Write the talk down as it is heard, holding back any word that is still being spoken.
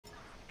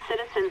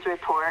Citizens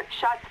report.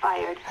 Shots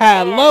fired.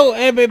 Hello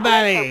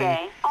everybody.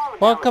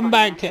 Welcome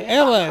back to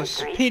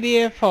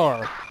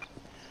LSPDFR.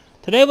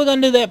 Today we're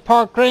going to do that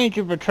park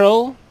ranger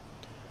patrol.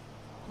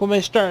 We're going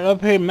to start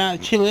up here in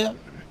Mount Chiliad.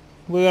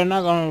 We're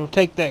not going to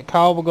take that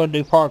call. We're going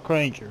to do park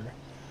ranger.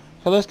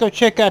 So let's go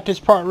check out this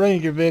park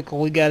ranger vehicle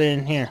we got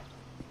in here.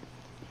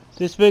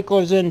 This vehicle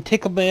is in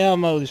Tickle Me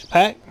Elmo's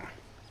pack.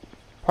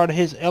 Part of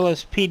his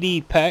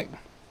LSPD pack.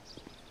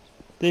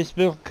 This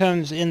vehicle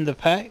comes in the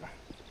pack.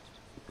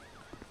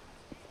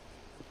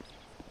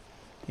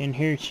 And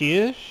here she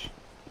is.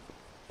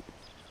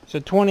 It's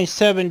a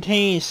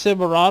 2017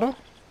 Silverado.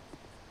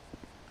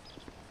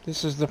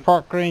 This is the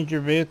park ranger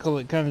vehicle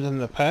that comes in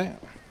the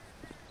pack.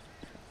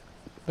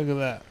 Look at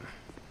that.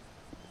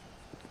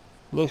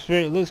 Looks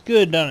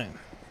good, doesn't it?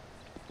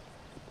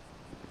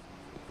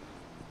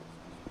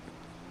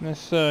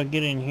 Let's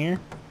get in here.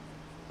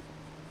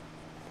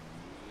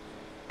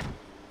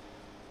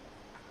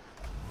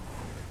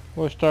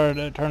 We'll start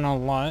to turn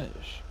on the lights.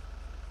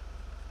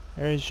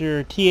 There's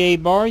your TA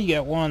bar. You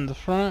got one in the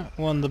front,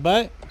 one in the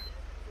back.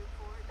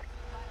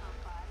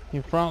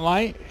 Your front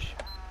lights.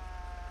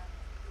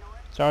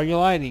 It's all your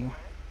lighting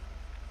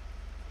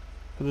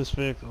for this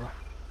vehicle.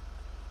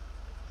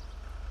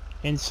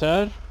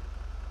 Inside,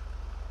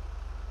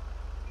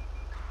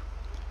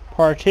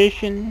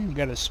 partition. You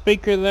got a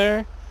speaker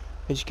there.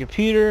 It's your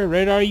computer,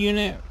 radar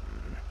unit.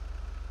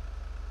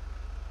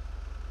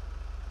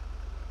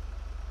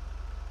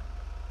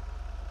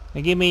 Now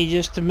give me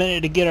just a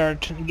minute to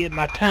get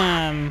my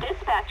time.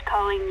 Dispatch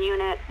calling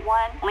Unit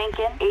 1,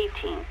 Lincoln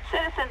 18.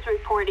 Citizens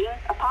reporting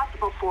a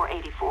possible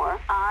 484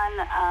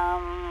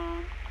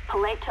 on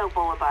Paleto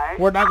Boulevard.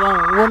 We're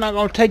not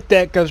gonna take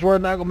that because we're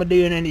not gonna be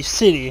doing any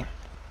city,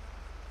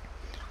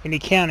 any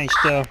county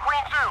stuff.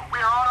 Queen 2, we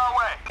are on our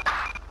way.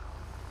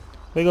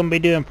 We're gonna be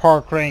doing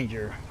park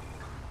ranger.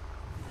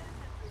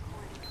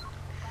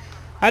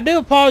 I do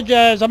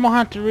apologize. I'm gonna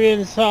have to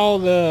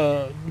reinstall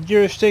the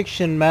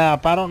jurisdiction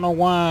map. I don't know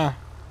why.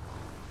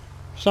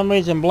 For some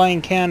reason,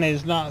 Blaine County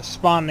is not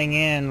spawning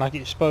in like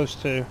it's supposed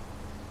to.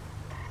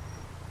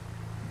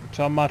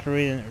 So I'm about to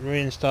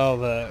reinstall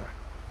that.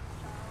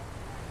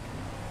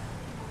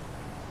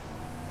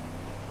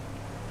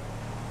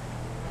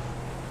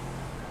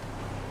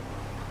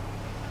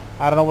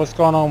 I don't know what's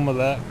going on with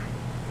that.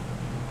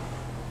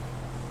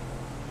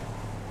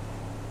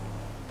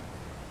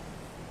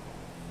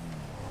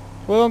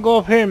 We're going to go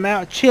up here in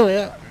Mount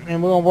Chiliad,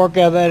 and we're going to work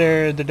out that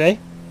area today.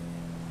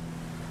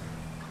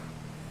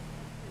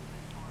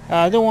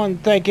 I do want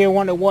to thank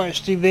everyone that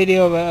watched the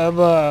video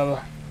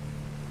of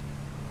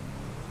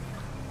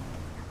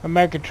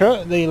American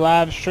Truck, the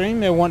live stream.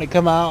 They wanted to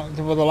come out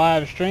for the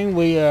live stream.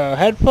 We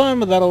had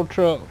fun with that old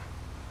truck.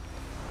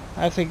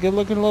 That's a good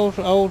looking little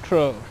old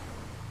truck.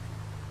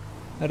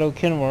 That old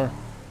Kenworth.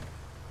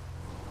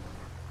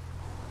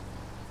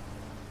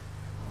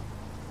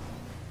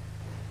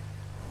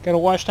 Gotta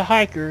watch the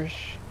hikers.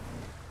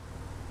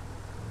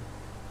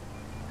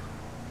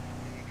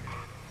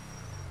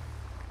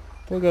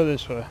 We'll go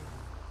this way.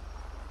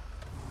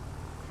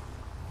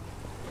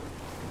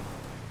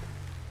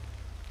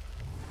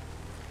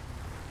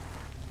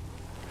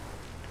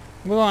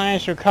 We're gonna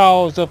answer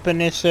calls up in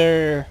this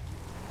area.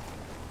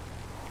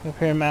 Up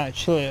here in Mount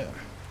Chiliad.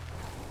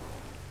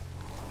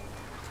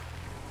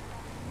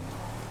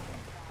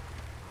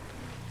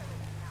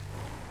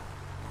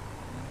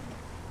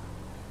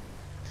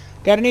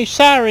 Got a new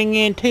siren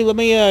in too. Let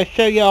me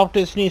show you off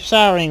this new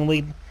siren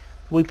we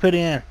put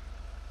in.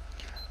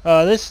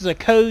 This is a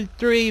Code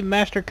 3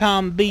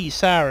 Mastercom B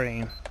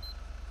siren.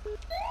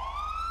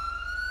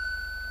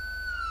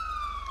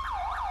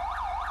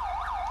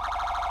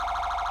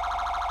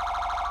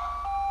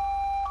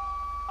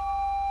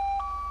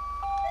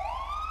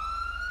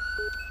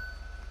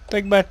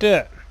 Think about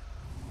that.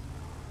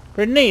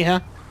 Pretty neat, huh?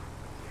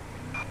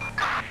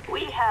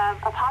 We have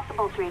a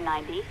possible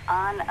 390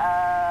 on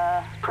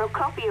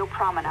Procopio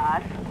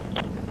Promenade.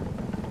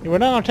 We're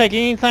not going to take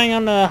anything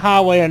on the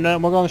highway or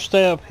nothing. We're going to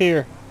stay up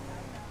here.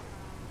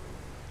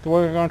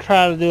 We're going to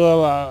try to do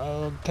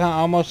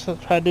almost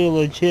try to do a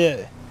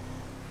legit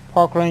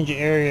park ranger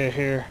area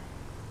here.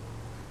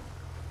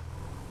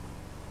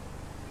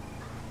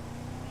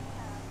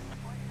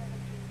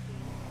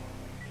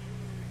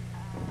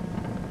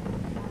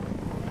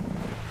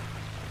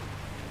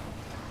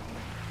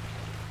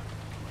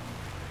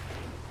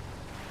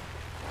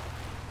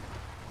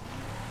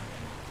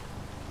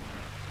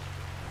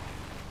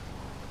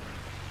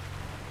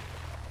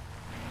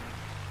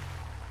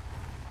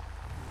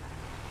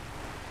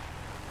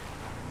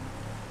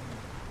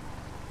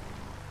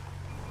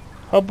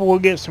 Hope we'll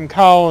get some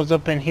calls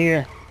up in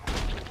here.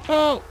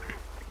 Oh!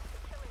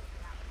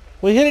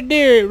 We hit a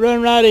deer, it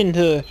run right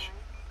into us.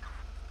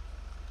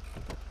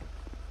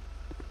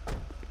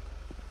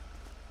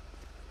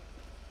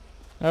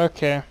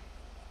 Okay.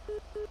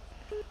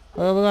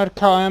 Well, we gotta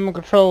call animal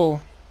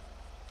control.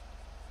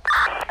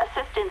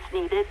 Assistance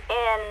needed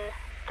in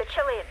the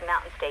Chiliad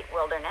Mountain State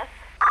Wilderness.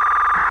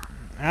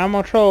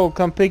 Animal control,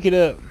 come pick it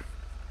up.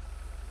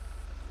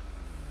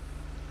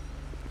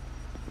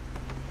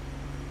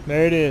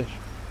 There it is.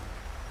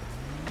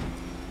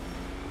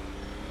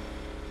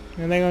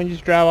 And they're gonna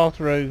just drive off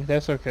the road.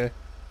 That's okay.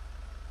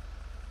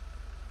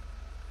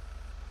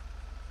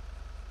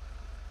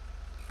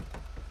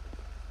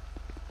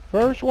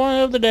 First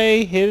one of the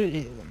day. Hit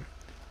it.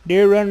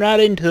 Deer run right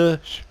into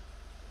us.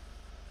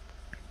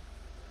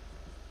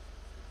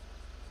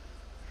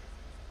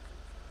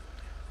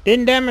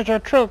 Didn't damage our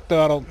truck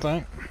though, I don't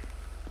think.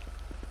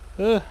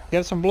 Ugh,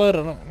 got some blood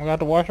on it. We got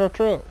to wash our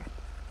truck.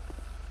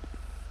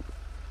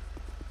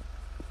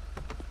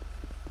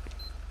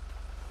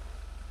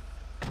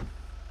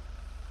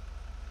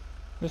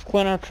 Let's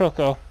clean our truck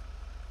off.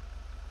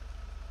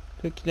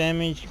 Took the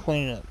damage,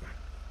 clean it up.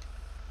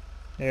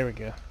 There we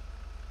go.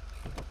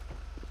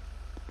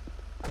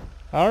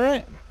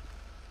 Alright.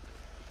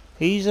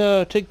 He's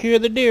took care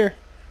of the deer.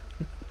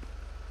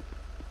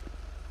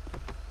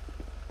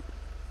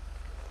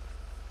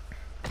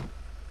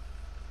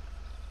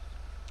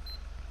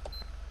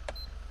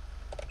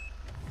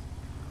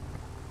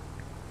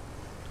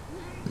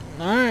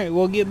 Alright,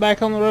 we'll get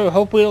back on the road.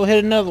 Hope we don't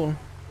hit another one.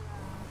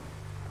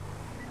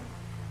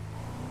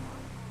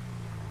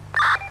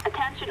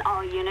 Attention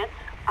all units.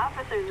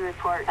 Officers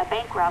report a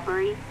bank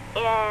robbery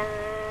in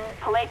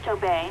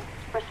Paleto Bay.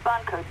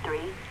 Respond code 3.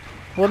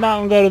 We're not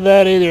going to go to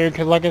that either,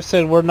 because like I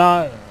said, we're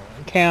not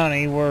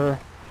county, we're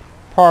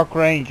park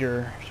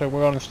ranger. So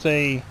we're going to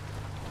stay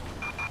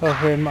up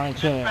here in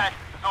Montana. Dispatch,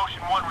 this is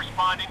Ocean 1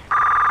 responding.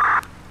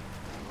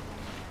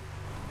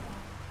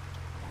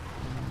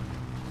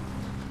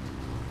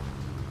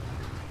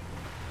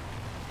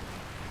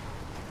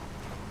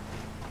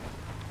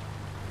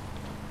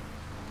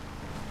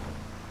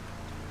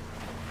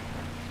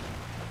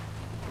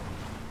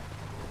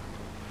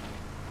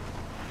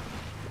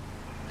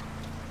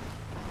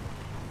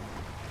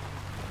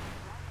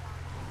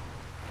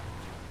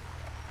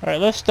 Alright,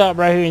 let's stop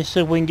right here and see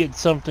if we can get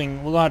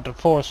something. We're going to have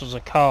to force us a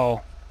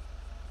call.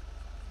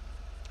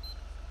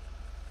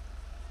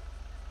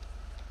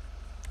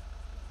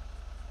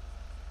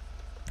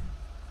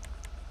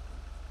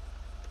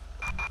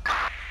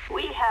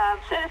 We have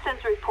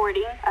citizens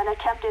reporting an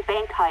attempted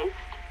bank heist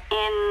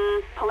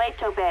in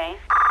Paleto Bay.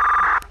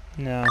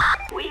 No.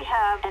 We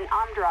have an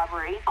armed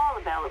robbery. All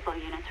available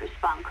units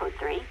respond code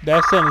 3.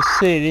 That's in the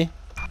city.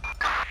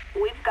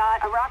 We've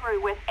got a robbery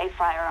with a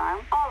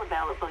firearm. All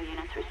available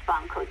units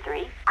respond code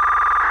 3.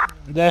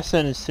 That's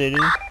in the city.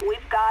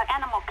 We've got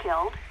animal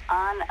killed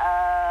on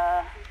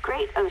a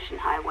Great Ocean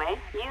Highway.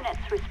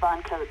 Units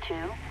respond code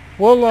 2.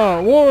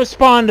 We'll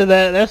respond to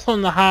that. That's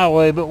on the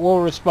highway, but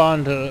we'll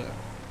respond to it.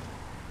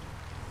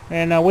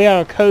 And we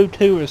have a code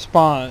 2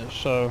 response,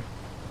 so.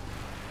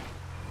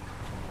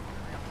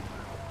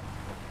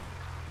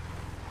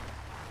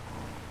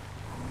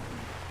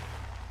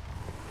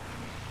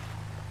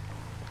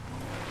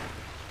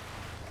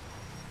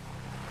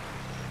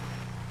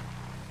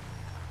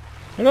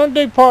 We don't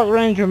do park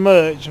ranger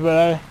much, but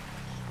I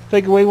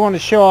figure we want to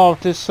show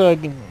off this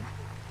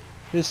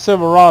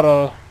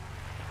Silverado,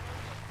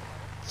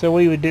 so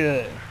we would do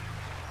it.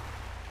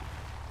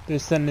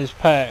 This in this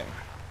pack.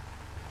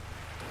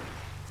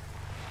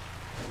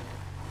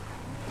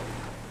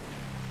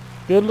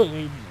 Good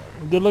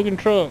looking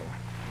truck.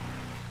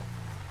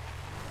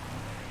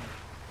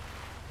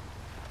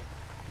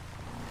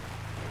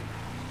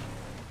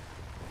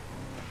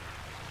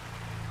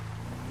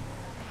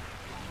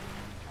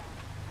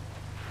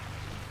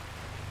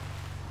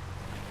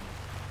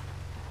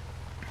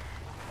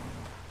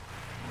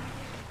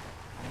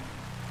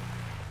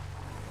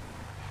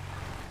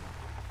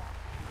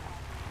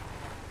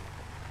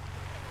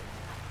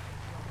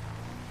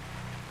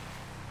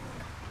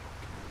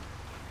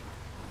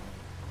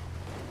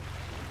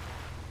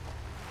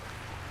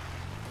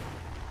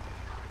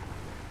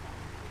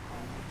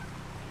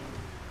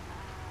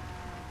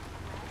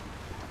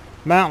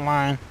 Mountain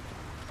lion.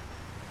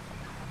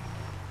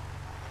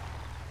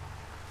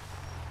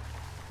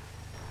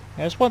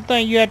 That's one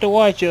thing you have to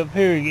watch up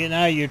here, getting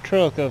out of your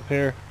truck up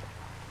here.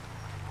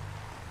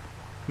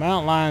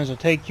 Mountain lions will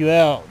take you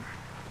out.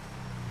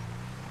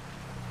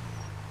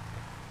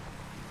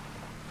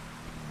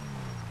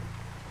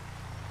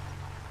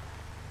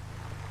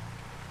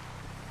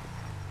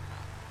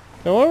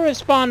 So we're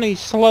responding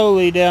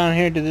slowly down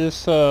here to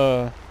this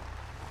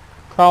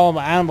column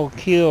of animal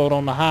killed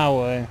on the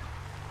highway.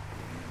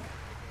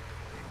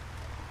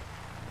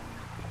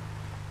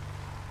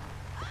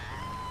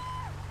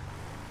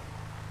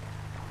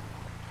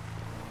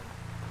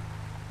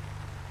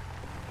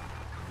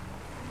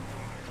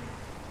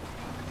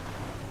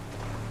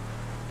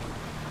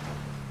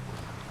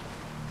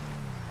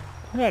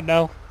 I don't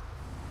know.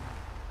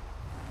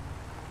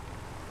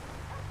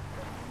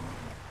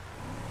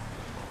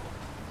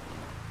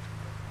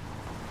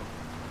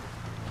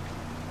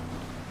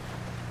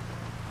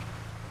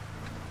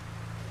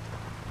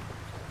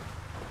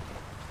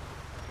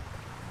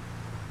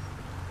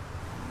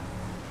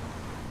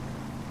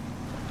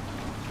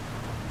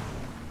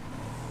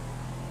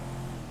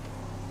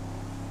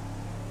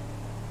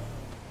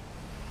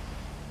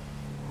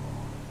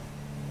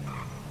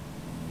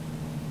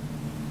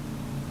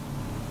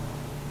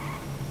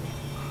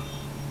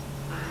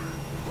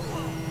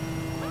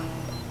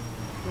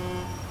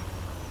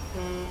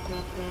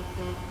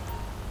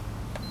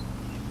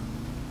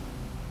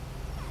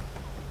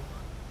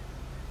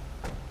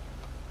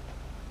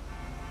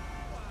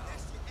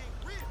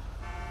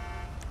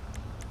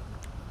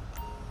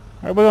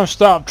 Alright, we're gonna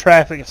stop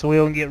traffic so we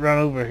don't get run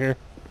over here.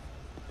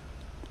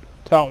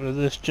 Talk to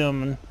this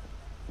gentleman.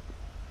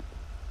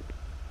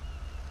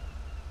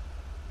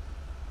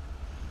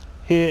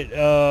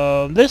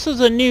 This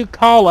is a new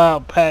call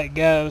out pack,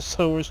 guys,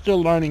 so we're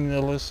still learning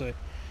the list.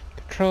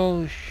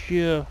 Control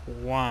Shift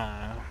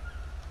Y.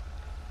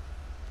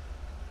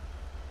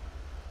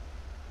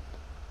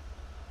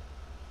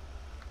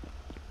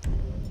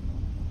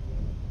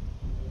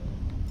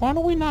 Why do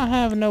we not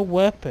have no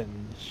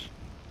weapons?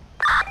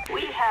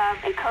 We have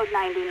a code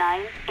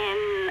 99 in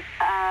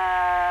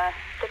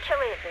the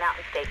Chilean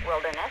Mountain State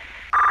Wilderness.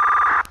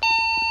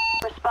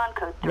 Respond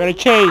code 3. Got a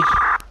chase.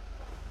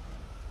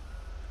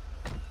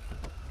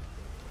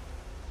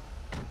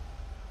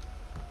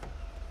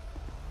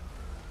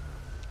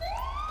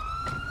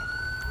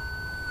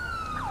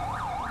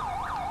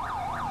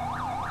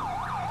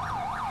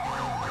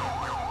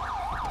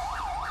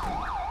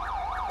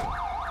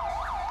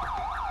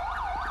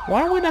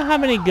 Why do we not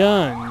have any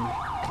guns?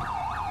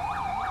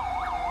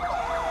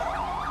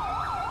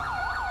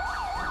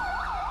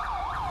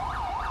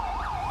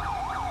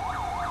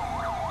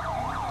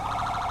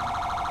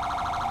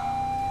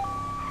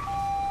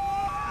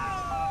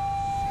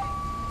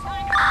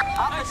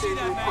 Officers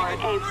report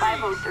a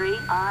 503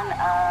 on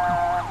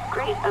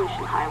Great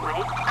Ocean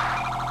Highway.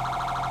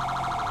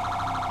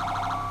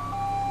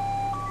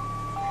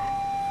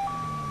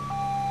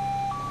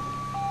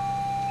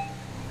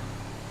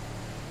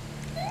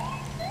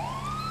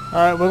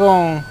 Alright, we're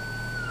gonna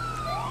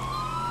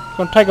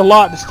take a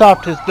lot to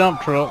stop this dump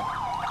truck.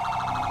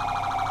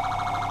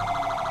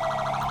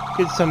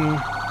 Get some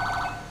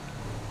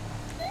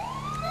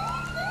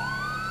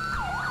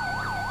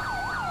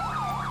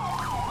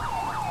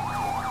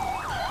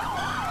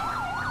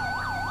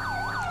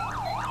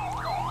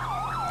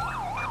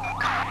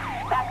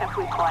backup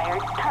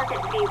required.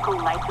 Target vehicle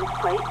license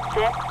plate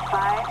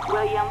 65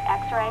 William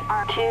X-ray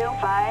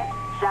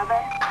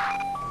R257.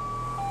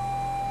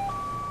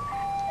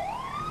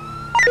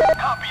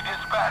 Copy,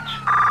 dispatch.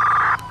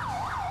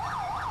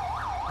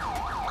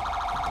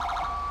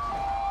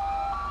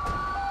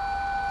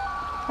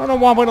 I don't know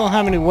why we don't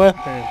have any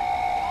weapons. Look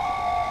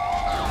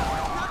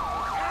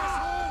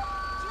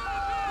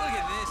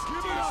at this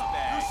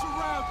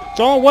douchebag. It's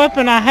the only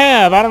weapon I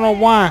have. I don't know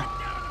why.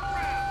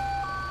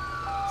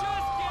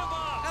 Just give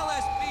up.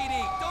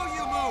 LSPD, don't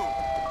you move.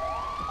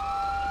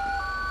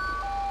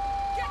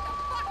 Get the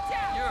fuck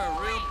down. You're a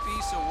real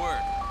piece of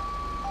work.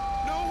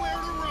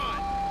 Nowhere to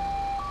run.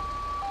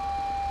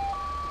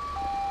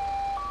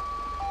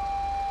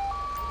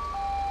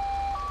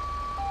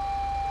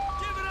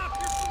 Give it up.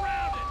 You're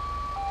surrounded.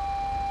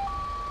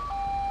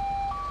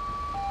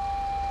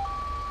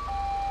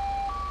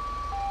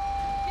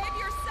 Give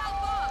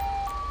yourself up.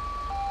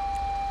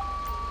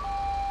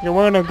 Yeah,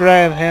 we're gonna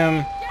grab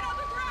him. Get on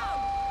the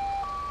ground.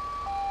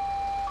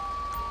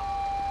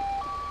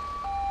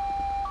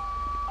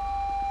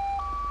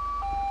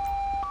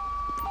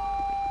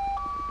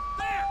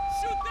 There.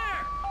 Shoot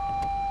there.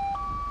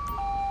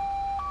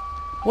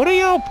 What are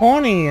y'all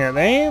pointing at?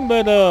 They ain't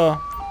but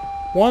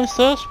one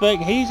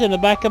suspect. He's in the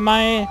back of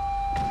my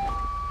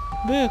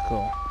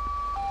vehicle.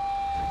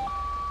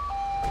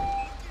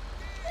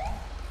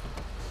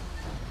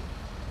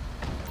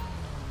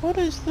 What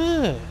is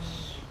this?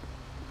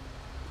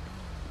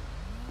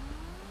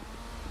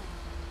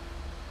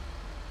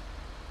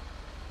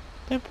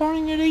 They're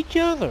pointing at each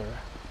other.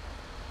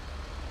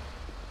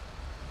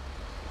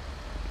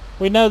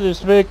 We know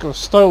this vehicle's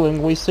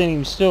stolen. We seen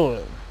him steal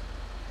it.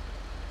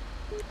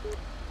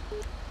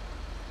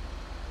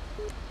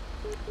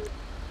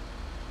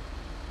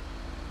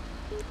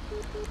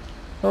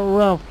 We'll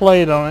run a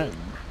plate on it.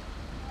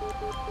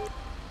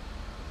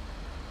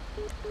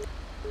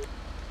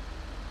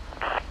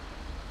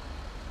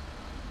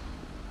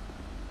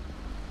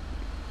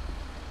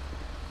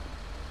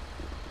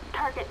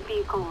 Target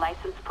vehicle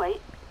license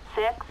plate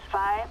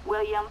 65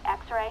 William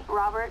X-ray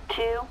Robert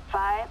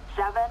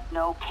 257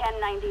 no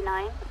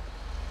 1099.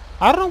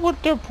 I don't know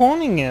what they're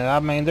pointing at. I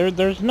mean,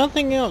 there's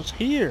nothing else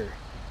here.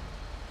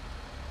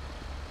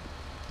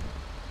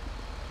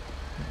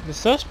 The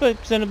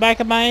suspect's in the back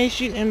of my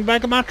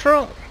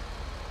truck.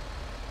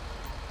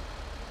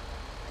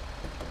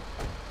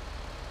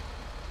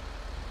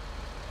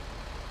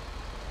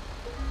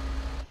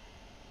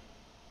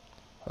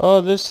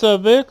 Oh, this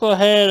vehicle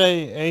had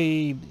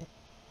a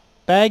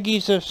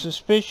baggies of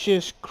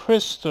suspicious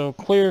crystal,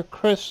 clear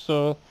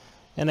crystal,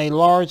 and a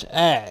large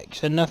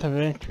axe, and nothing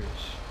of interest.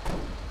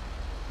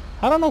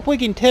 I don't know if we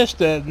can test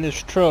that in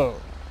this truck.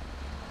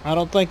 I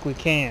don't think we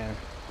can.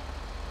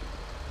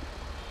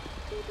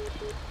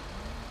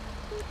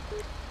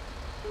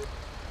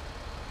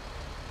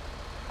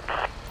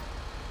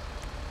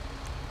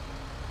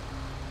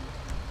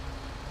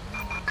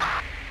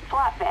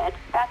 Flatbed,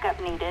 backup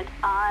needed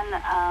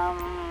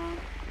on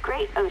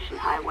Great Ocean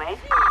Highway.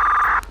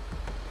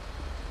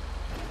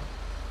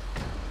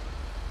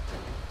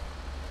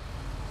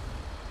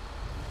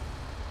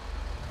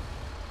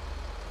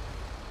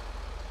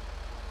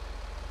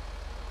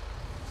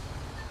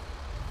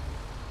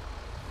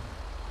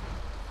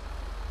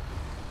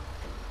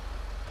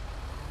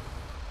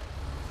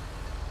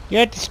 You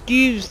have to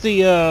excuse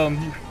the, I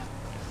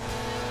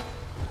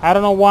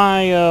don't know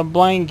why,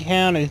 Blaine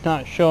County is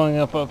not showing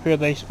up here.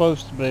 They're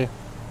supposed to be.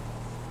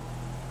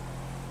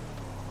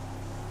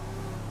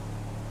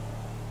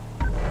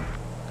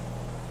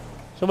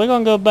 So we're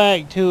gonna go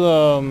back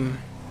to,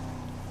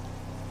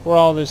 where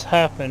all this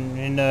happened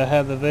and,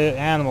 have the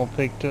animal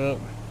picked up.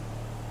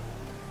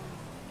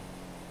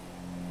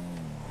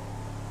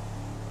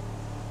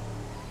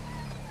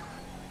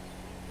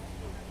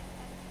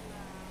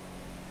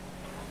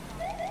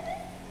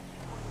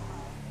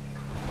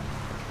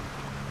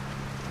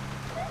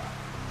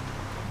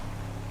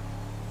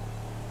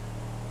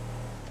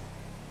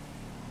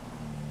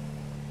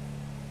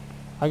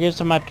 I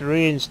guess I'm going to have to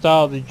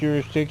reinstall the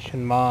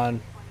jurisdiction mod.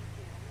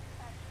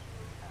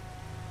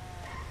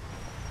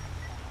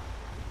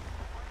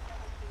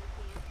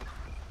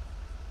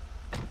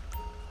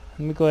 Let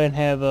me go ahead and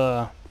have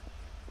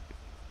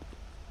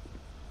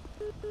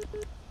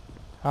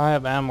I'll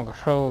have animal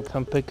control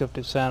come pick up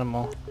this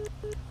animal.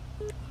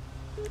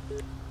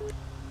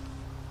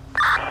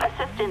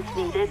 Assistance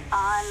needed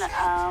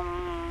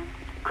on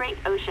Great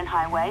Ocean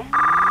Highway.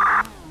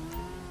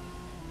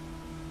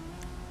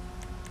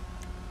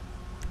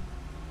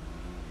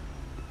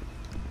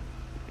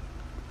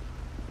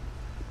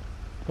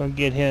 Gonna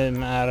get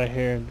him out of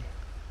here.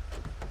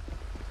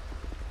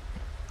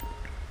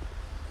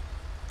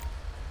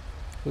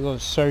 We're gonna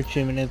search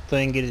him and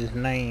everything, get his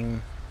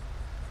name.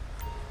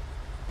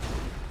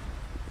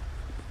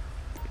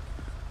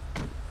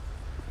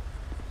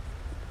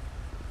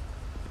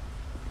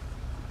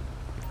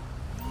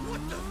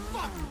 What the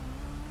fuck?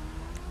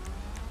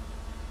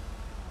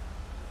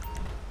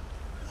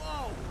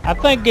 Whoa! I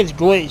think it's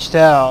glitched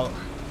out.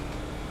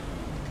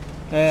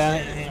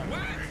 Yeah.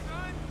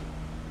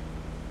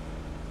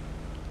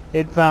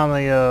 It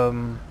finally,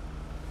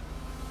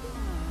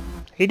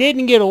 he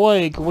didn't get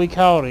away 'cause we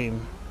caught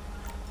him.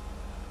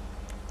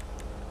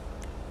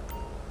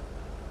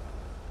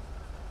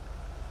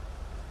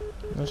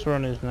 Let's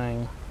run his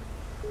name.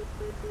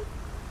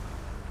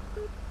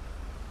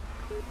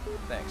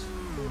 Thanks.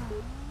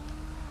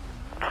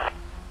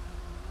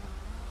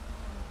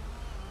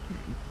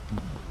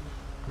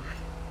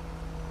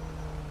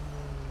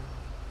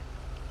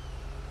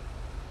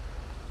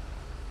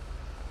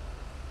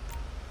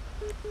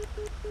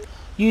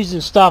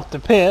 Using stop the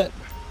pit.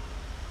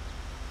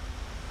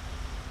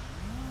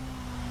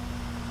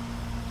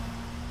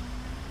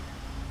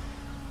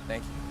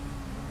 Thank you.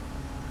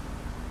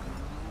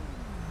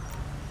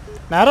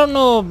 Now I don't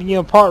know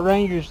if park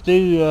rangers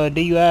do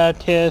DUI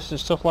tests and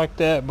stuff like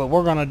that, but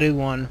we're gonna do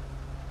one.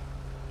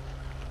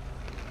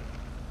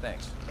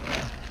 Thanks.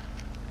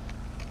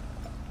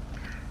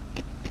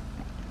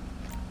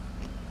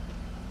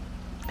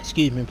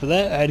 Excuse me for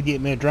that. I had to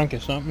get me a drink or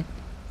something.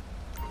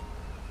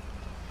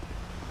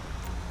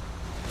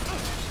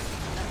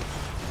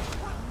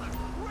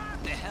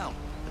 What the hell?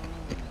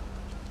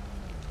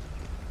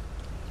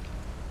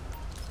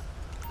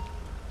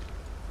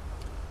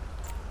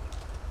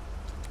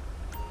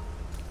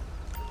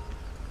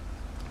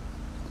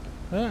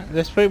 Alright,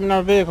 let's put him in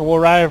our vehicle. We'll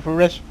ride for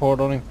arrest report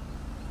on him.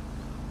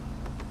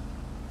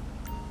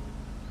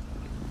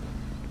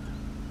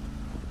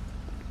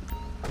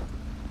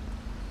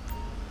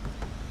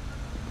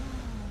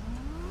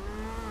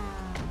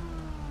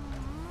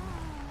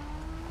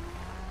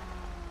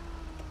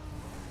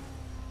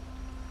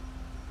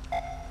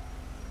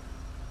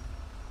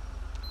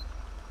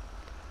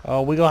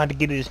 Oh, we're gonna have to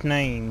get his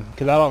name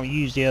because I don't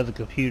use the other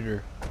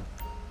computer.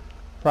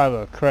 Probably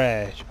will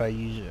crash if I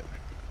use it.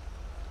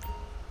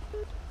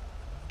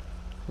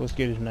 Let's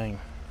get his name.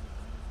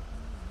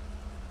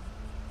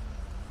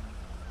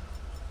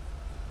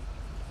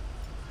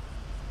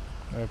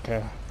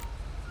 Okay.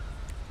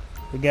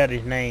 We got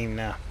his name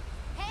now.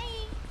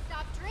 Hey,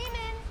 stop dreaming.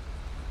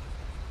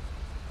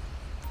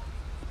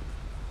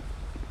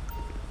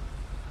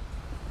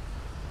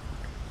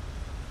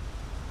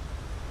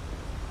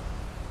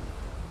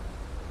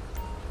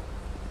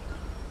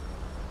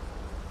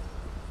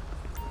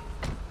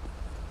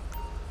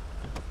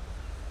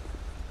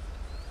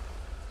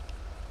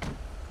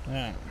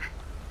 Alright.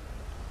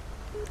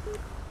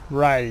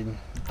 Writing.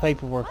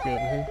 Paperwork up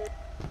here.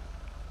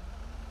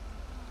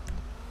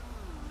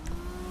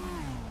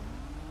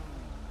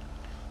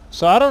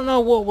 So I don't know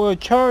what we'll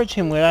charge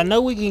him with. I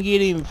know we can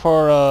get him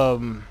for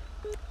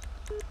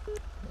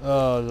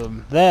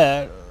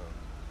that,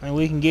 and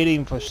we can get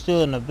him for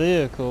stealing a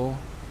vehicle.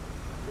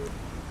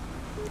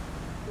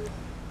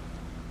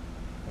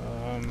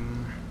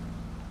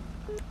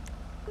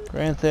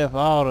 Grand Theft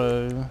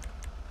Auto.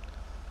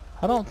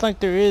 I don't think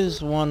there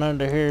is one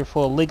under here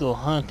for illegal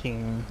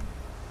hunting.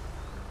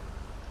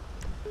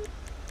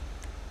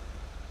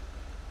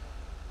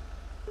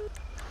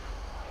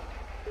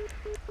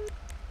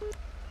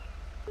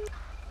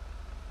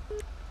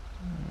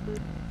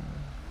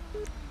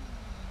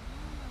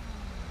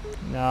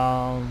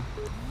 No.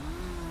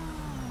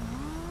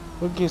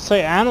 We can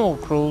say animal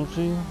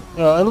cruelty.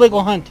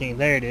 Illegal hunting.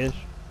 There it is.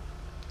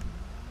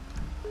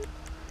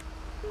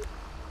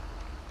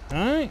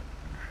 Alright.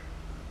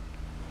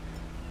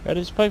 Got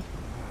his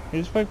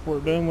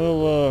paperwork done.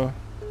 We'll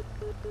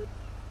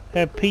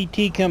have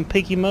PT come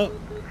pick him up.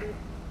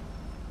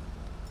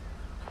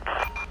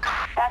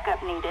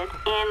 Backup needed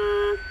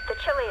in the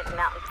chilliest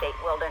mountain state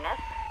wilderness.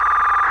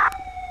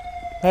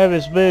 Have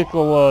his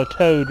vehicle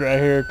towed right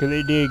here because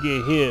it did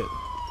get hit.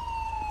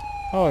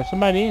 Oh, there's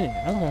somebody in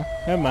it. Okay,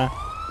 never mind.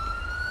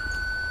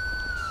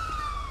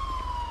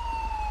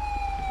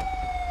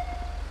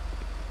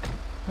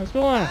 What's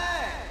going on?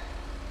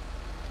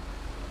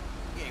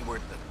 You ain't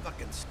worth the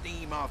fucking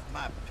steam off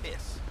my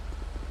piss.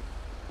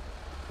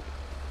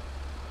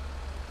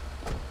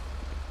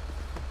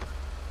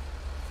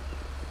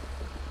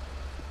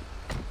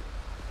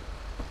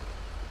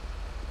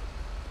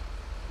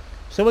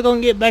 So we're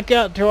gonna get back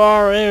out to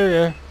our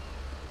area.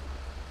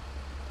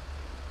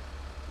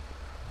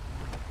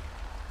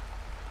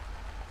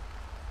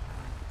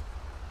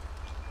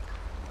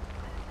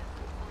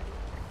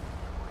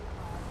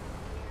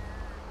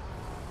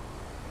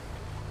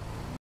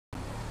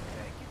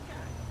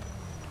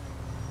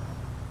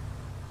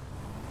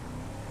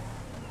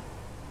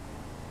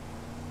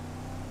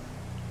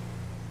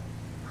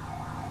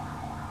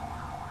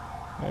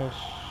 Yes.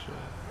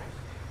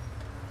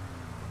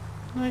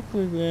 Like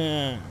with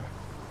that.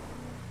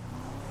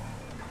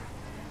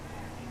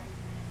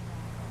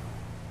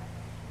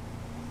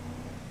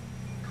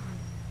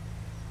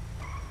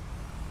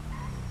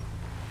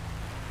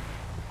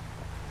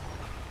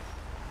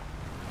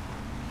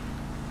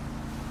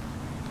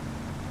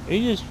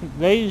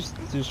 They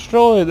just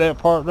destroyed that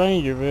park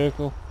ranger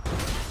vehicle.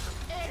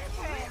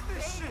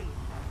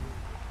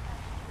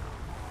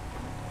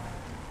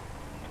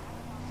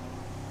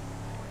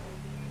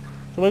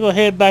 So we're gonna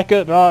head back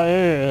up to our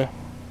area.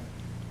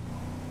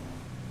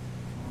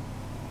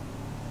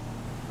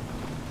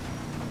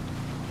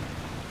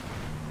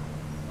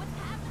 What's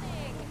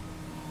happening?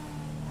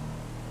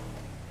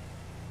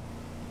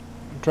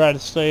 Try to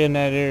stay in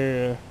that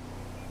area.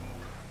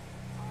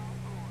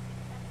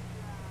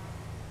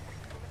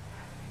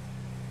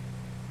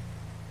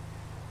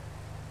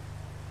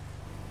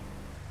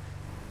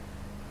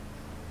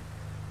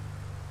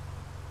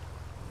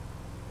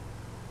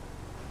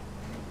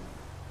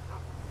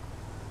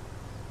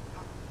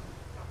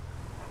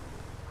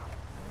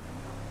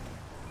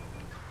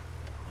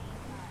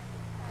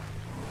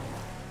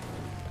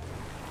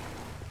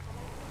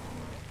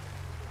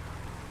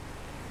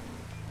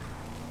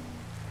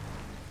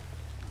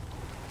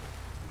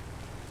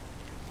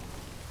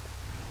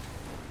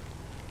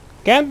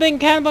 Been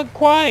kind of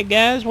quiet,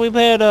 guys. We've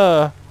had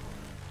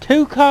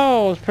 2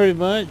 calls pretty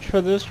much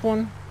for this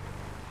one.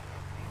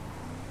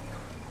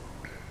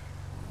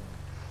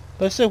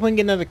 Let's see if we can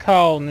get another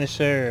call in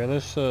this area.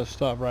 Let's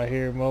stop right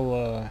here and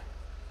we'll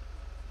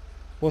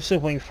see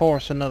if we can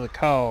force another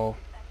call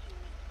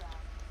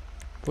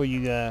for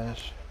you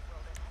guys.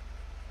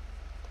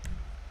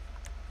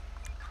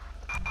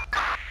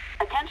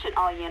 Attention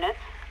all units.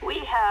 We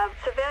have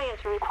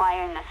civilians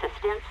requiring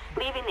assistance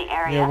leaving the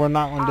area. Yeah, we're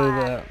not going to do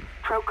that.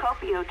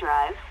 Procopio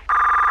Drive.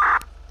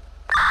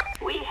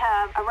 We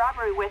have a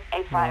robbery with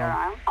a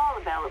firearm. All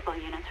available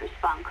units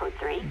respond code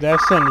 3.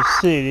 That's in the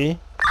city.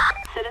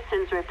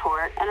 Citizens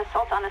report an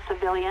assault on a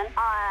civilian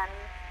on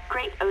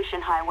Great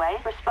Ocean Highway.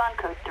 Respond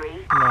code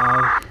 3.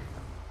 No.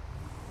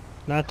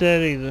 Not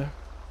that either.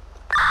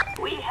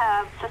 We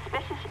have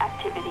suspicious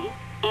activity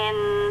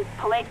in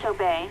Paleto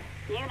Bay.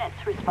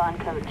 Units respond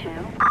code 2.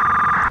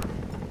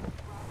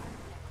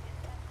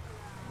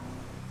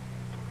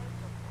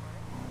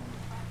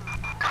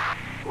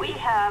 We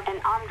have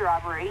an armed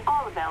robbery.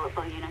 All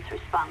available units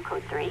respond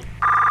code 3.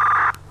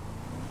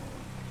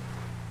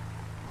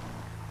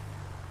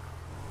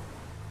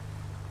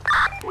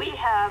 We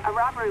have a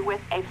robbery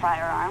with a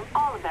firearm.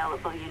 All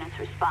available units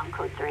respond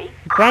code 3.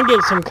 Try and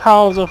get some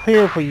calls up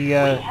here for you We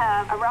guys.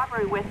 have a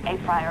robbery with a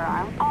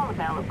firearm. All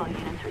available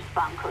units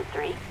respond code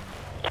 3.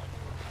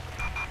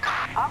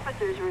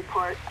 Officers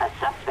report a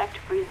suspect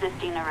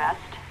resisting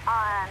arrest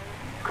on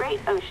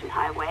Great Ocean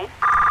Highway.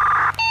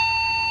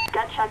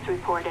 Gunshots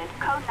reported.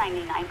 Code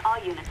 99. All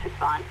units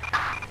respond.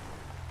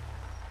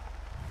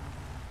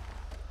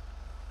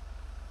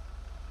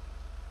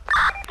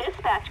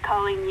 Dispatch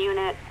calling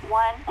Unit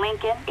 1,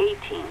 Lincoln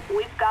 18.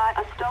 We've got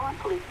a stolen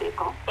police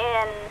vehicle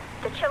in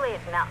the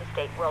chilliest mountain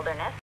state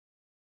wilderness.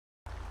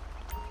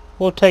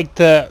 We'll take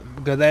that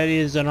because that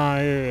is in our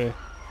area.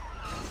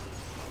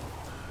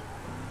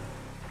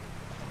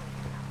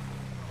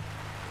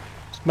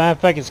 As a matter of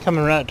fact, it's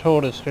coming right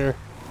toward us here.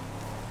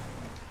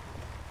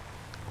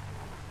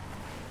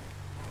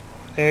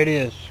 There it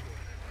is.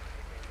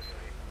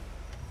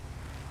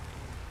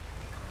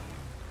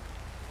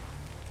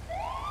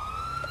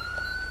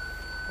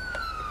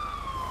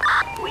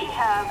 We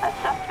have a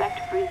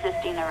suspect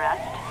resisting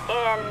arrest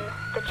in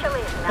the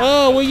chilliest mountain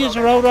Oh, state we just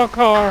wilderness. rolled our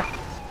car.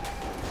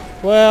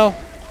 Well,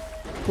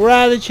 we're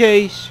out of the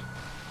chase.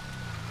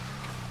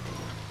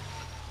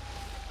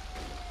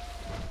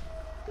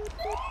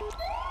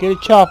 Get a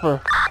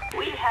chopper.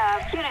 We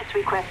have units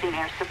requesting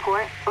air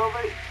support over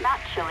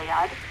Mount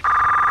Chiliad.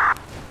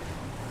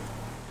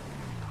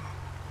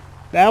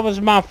 That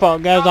was my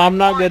fault, guys. I'm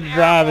not good at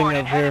driving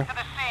up here.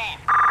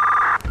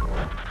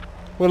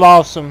 We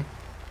lost him.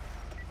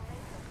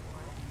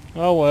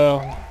 Oh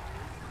well.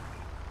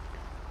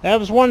 That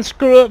was one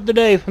screw up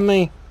today for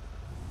me.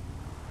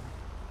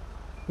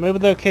 Maybe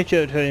they'll catch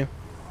up to him.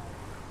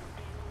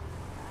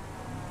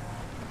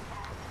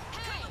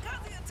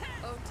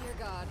 Oh dear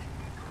God.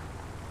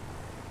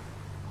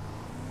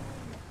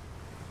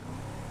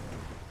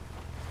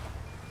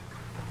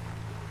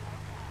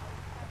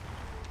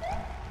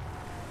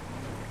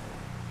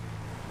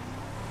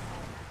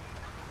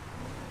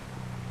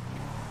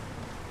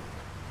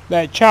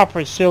 That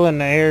chopper's still in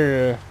the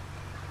area.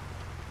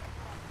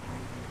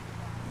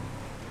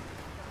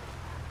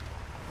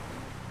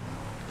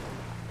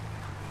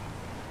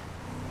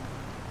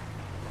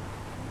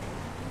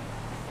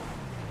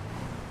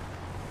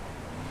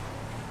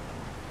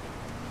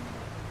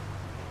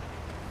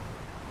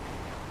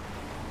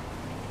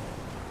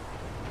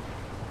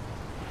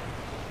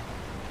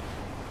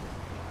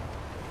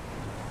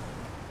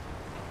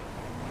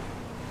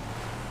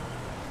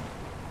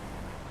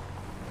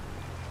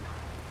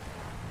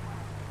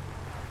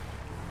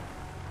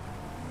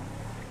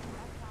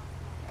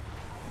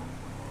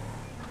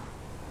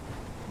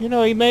 You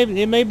know, it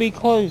may be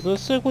close.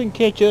 Let's see if we can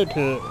catch up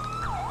to it.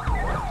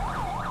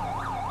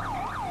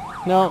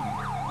 No.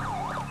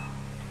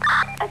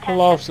 I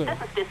lost it.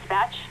 This is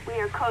dispatch. We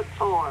are code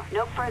 4.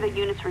 No further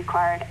units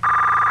required.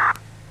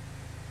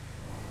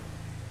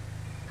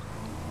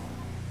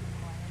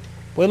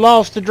 We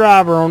lost the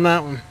driver on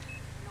that one.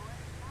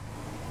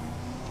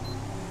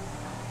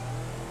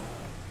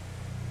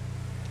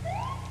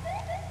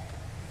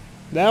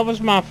 That was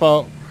my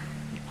fault.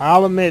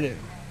 I'll admit it.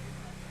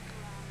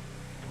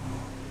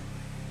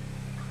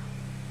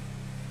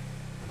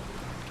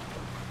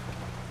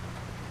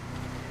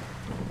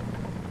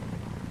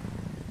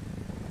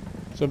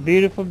 It's a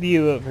beautiful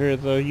view up here,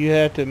 though. You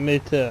have to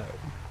admit that.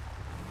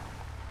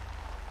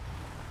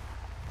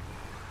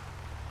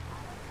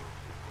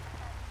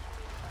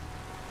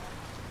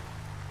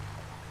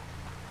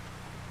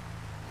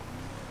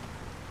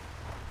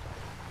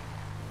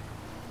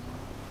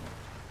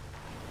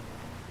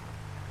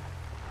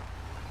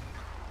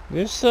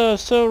 This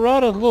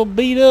Silverado's a little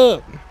beat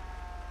up.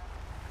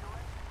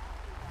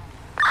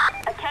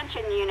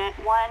 Attention Unit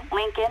 1,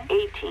 Lincoln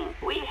 18.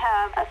 We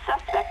have a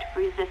suspect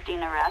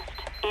resisting arrest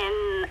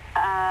in,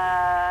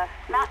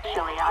 Mount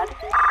Chiliad.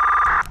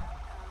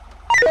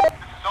 This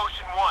is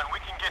Ocean 1. We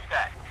can get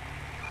that.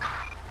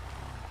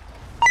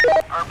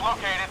 Herb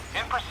located.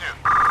 In pursuit.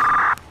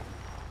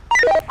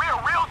 We are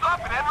reels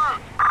up and en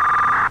route.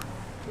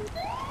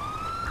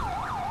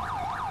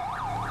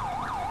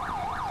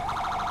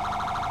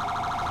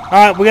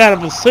 Alright, we got a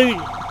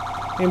pursuit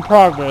in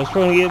progress.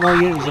 We're going to get more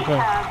units We up here.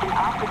 have an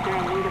officer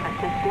in need of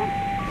assistance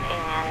in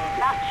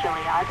Mount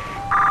Chiliad.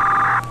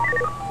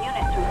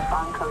 Units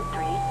respond code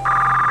 3.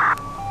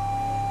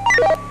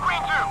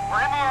 Green 2,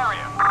 we're in the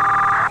area.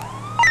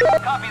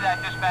 Copy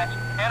that, dispatch.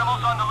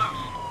 Animals on the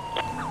loose.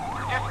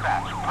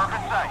 Dispatch,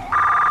 perfect sight.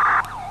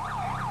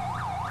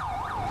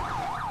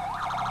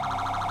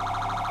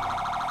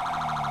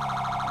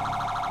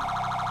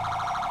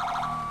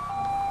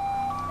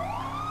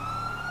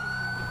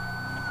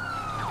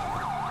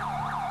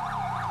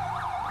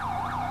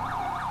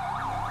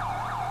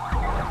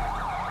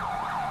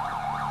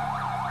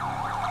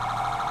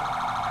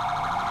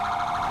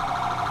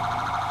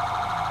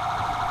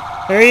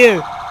 There he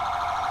is.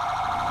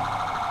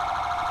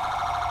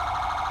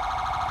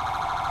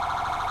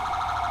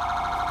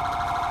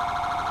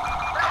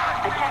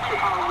 Attention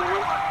all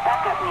units.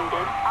 Backup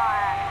needed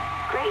on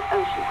Great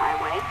Ocean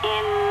Highway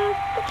in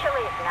the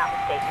Chiliad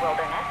Mountain State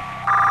Wilderness.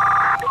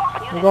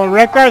 We're going to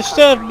wreck our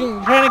stuff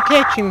trying to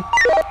catch him.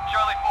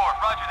 Charlie 4,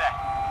 roger that.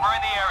 We're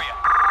in the area.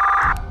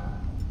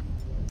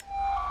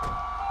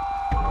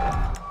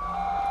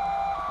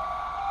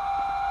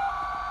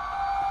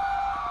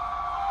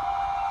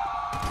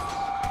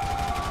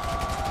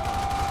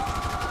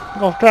 I'm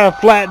going to try to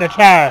flatten the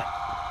tire.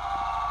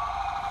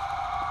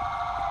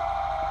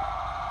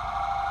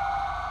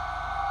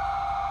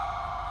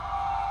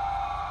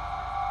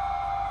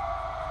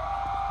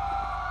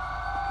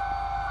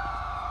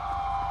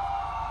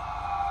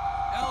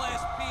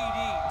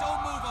 LSPD,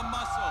 don't move a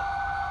muscle.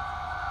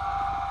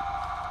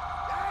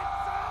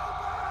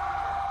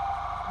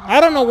 I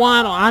don't know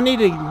why I need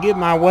to get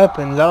my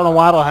weapons. I don't know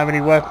why I don't have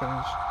any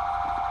weapons.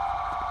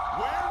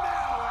 Where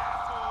now,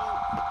 asshole?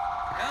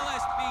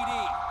 LSPD,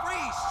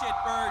 freeze,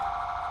 shitbird.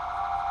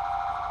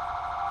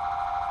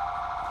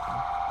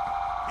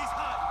 He's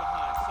hiding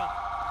behind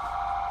something.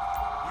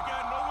 You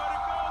got nowhere to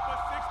go but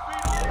 6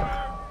 feet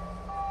under.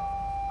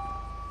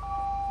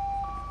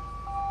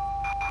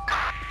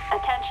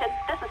 Attention,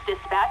 this is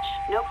dispatch.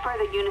 No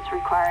further units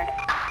required.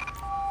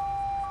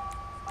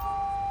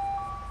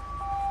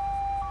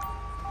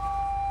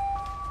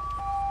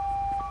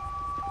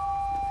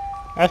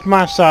 That's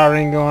my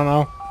siren going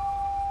on.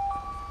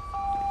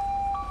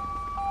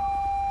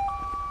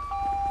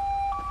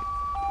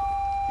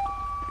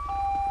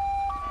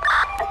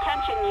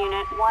 Attention unit,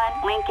 Unit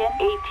 1, Lincoln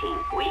 18.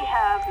 We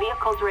have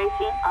vehicles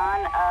racing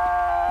on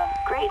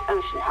Great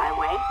Ocean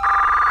Highway.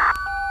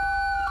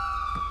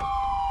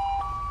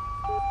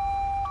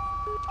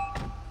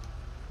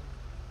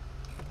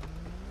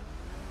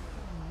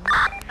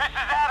 This is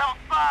Adam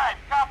 5.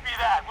 Copy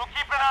that. We'll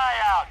keep an eye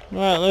out.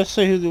 Alright, let's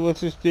see what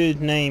this dude's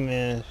name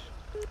is.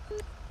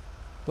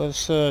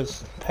 Let's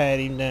pat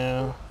him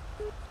down.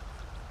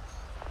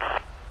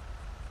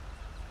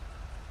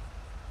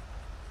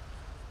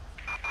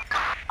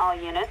 All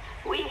units,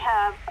 we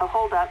have a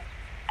holdup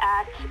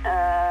at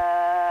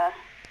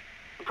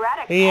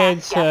Braddock He had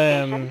gas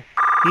station.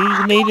 some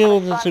used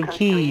needles and some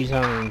keys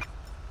on him.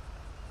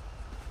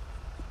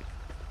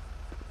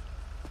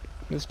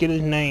 Let's get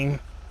his name.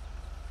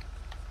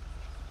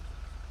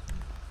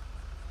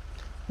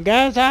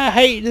 Guys, I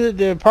hate that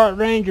the Park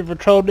Ranger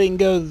Patrol didn't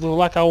go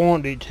like I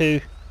wanted it to.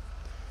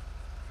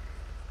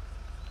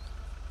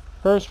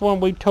 First one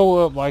we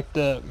tore up like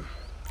that.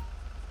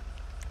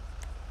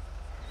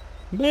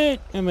 But,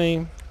 I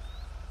mean,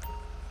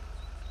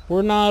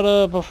 we're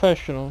not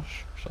professionals,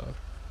 so.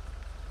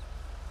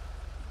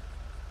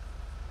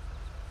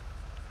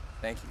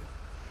 Thank you.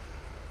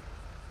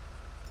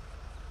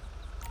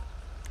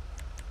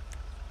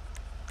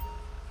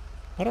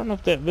 I don't know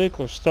if that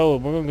vehicle is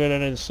stolen. We're going to go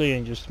down and see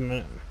in just a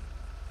minute.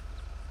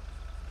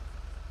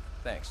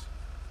 Thanks.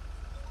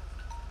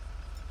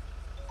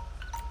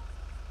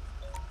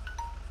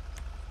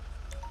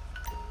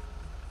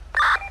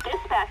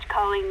 Dispatch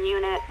calling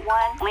Unit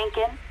 1,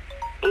 Lincoln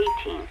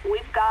 18.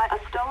 We've got a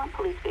stolen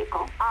police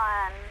vehicle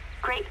on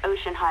Great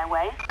Ocean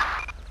Highway.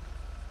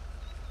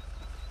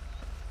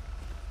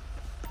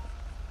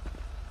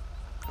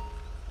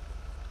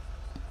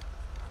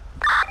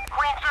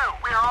 Queen 2,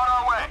 we are on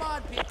our way. Come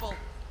on, people.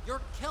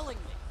 You're killing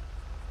me.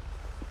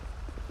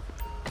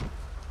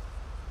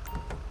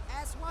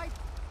 Asswipe.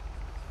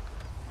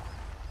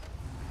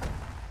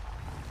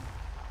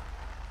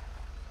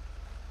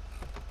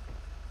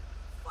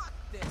 Fuck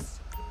this.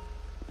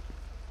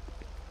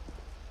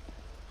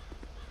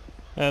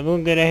 We're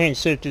going to go ahead and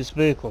see if this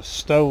vehicle is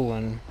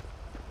stolen.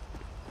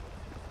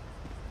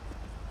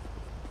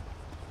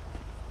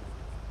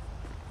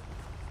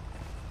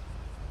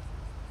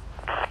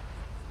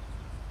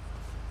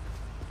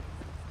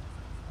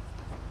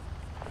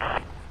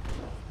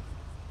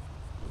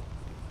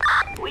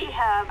 We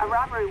have a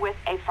robbery with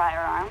a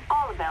firearm.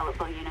 All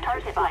available units.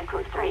 Target line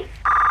code 3.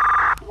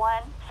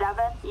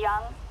 17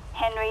 Young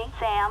Henry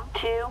Sam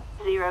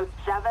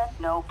 207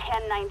 no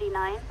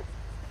 1099.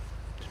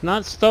 It's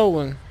not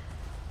stolen.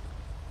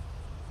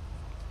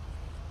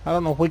 I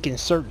don't know if we can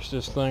search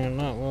this thing or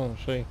not. We'll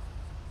see.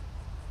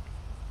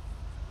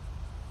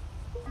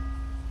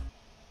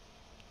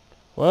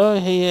 Well,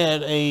 he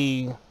had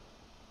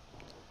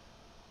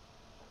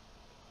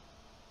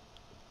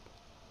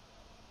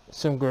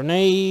some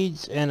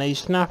grenades and a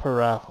sniper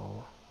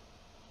rifle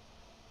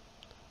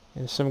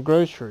and some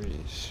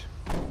groceries.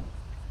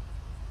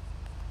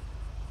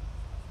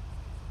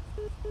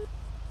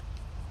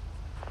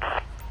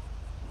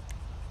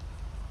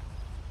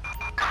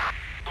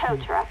 Tow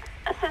truck.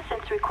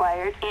 Assistance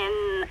required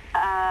in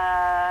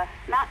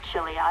Mount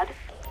Chiliad.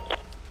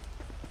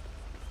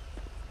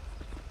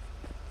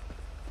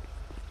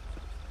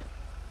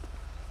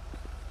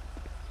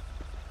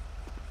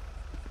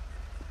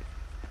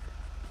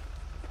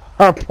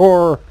 Our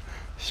poor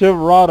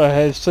Silverado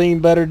has seen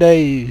better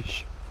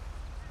days.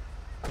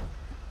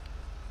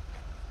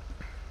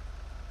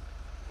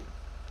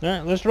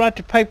 Alright, let's write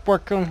the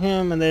paperwork on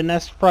him, and then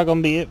that's probably going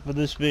to be it for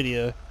this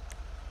video.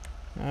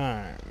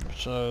 Alright,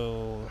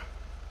 so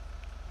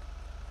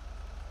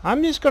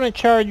I'm just going to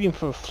charge him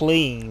for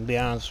fleeing, to be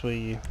honest with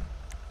you.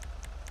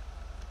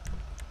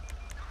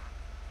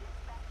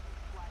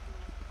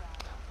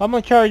 I'm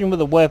going to charge him with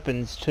the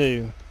weapons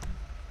too.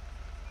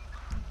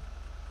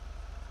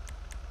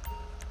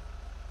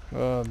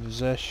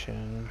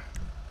 Possession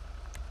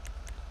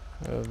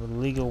of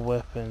illegal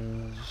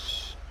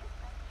weapons.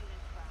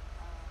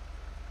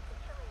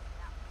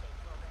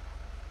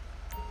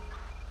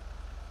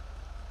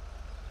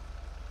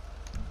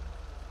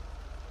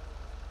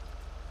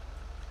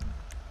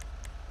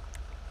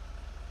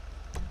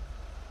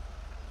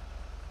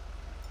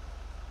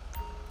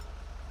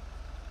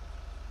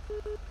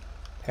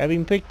 Have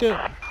him picked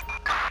up.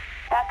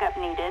 Backup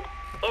needed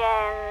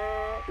in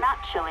Mount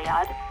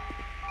Chiliad.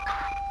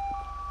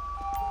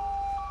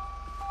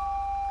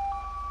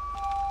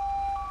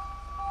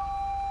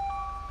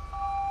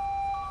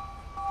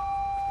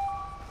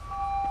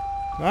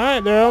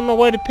 Alright, they're on the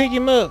way to pick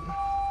him up.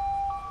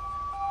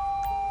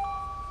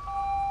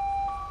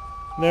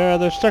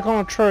 They're stuck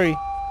on a tree.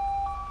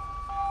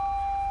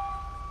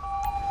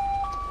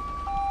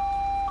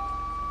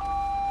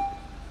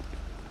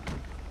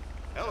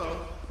 Hello.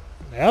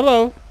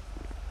 Hello.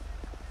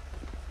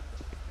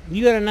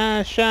 You got a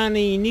nice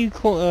shiny new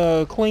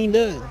cleaned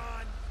up.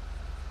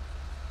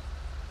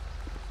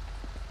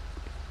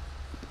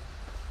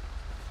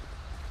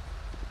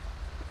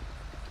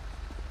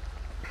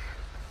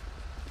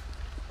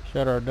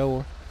 Shut our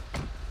door.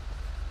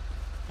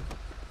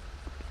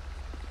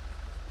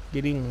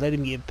 let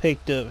him get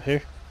picked up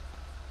here.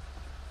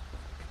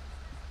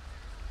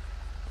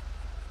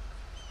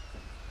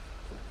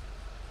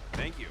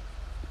 Thank you.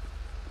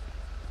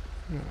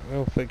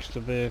 We'll fix the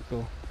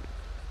vehicle.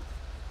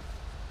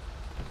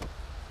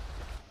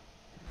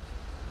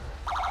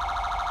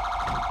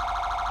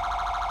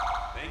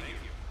 Thank you.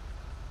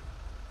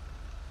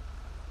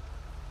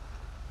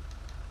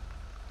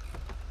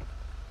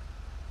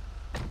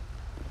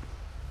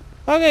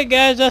 Okay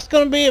guys, that's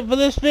gonna be it for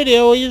this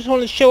video. We just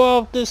want to show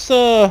off this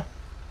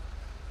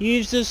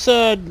use this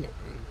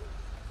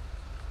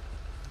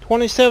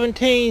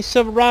 2017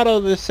 Silverado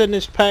that's in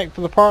this pack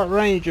for the Park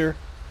Ranger.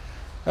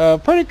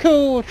 Pretty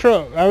cool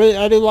truck.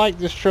 I do like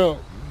this truck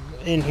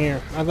in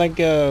here. I think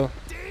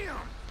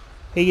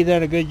he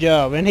did a good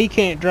job, and he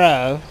can't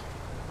drive.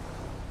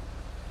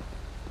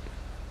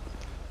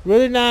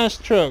 Really nice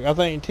truck. I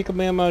think Tickle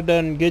Memo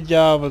done a good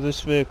job of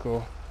this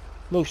vehicle.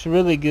 Looks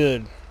really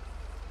good.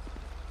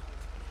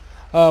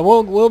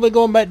 We'll be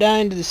going back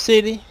down into the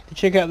city to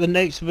check out the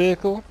next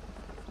vehicle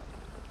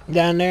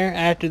down there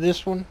after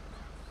this one,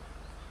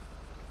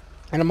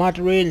 and I'm going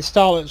to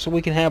reinstall it so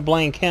we can have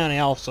Blaine County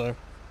also.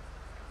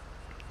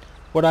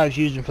 What I was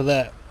using for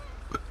that.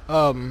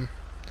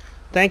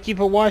 Thank you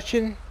for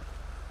watching.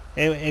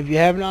 If you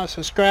have not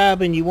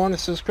subscribed and you want to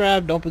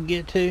subscribe, don't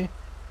forget to.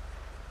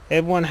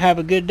 Everyone have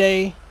a good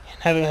day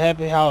and have a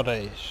happy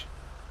holidays.